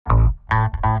To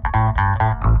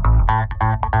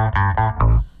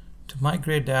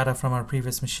migrate data from our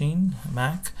previous machine,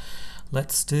 Mac,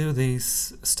 let's do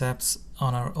these steps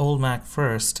on our old Mac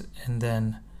first and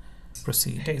then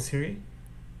proceed. Hey Siri,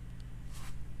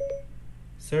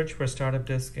 search for startup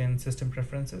disk in System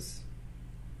Preferences.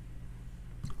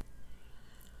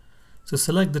 So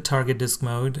select the target disk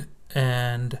mode,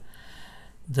 and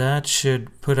that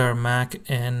should put our Mac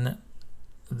in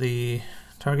the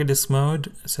target disk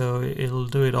mode. So it'll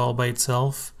do it all by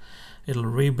itself. It'll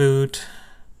reboot,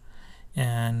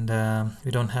 and we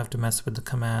don't have to mess with the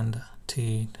Command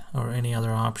T or any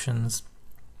other options.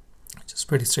 Just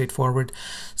pretty straightforward.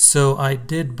 So I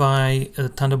did buy a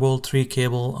Thunderbolt 3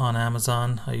 cable on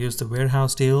Amazon. I used the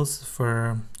warehouse deals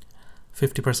for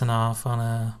 50% off on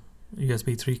a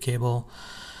USB 3 cable,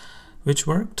 which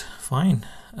worked fine.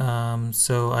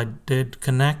 So I did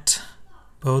connect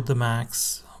both the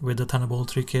Macs with the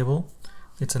Thunderbolt 3 cable.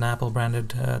 It's an Apple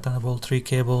branded Thunderbolt 3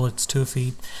 cable. It's 2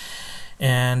 feet.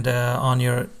 And on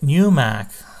your new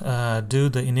Mac, do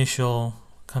the initial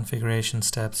configuration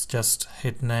steps. Just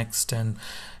hit next, and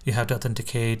you have to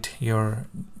authenticate your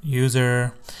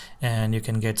user, and you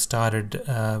can get started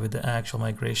with the actual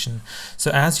migration. So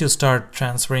as you start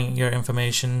transferring your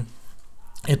information,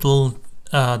 it'll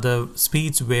the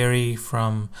speeds vary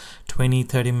from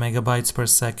 20-30 megabytes per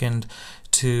second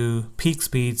to peak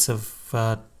speeds of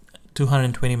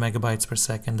 220 megabytes per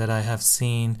second that I have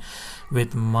seen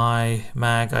with my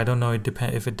Mac. I don't know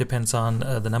if it depends on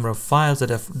the number of files,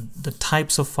 the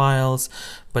types of files,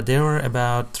 but there were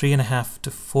about 3.5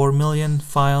 to 4 million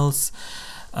files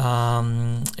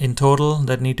in total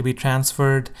that need to be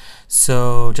transferred.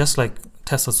 So just like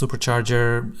Tesla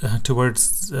supercharger,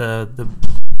 towards the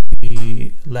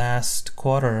last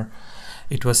quarter,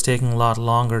 it was taking a lot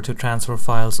longer to transfer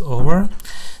files over.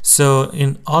 So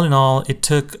in all, it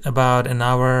took about an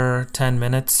hour, 10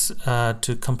 minutes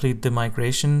to complete the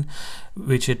migration,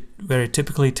 where it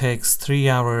typically takes 3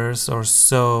 hours or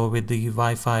so with the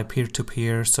Wi-Fi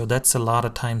peer-to-peer. So that's a lot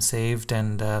of time saved,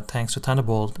 and thanks to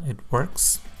Thunderbolt, it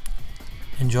works.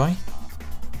 Enjoy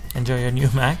your new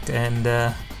Mac, and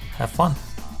have fun.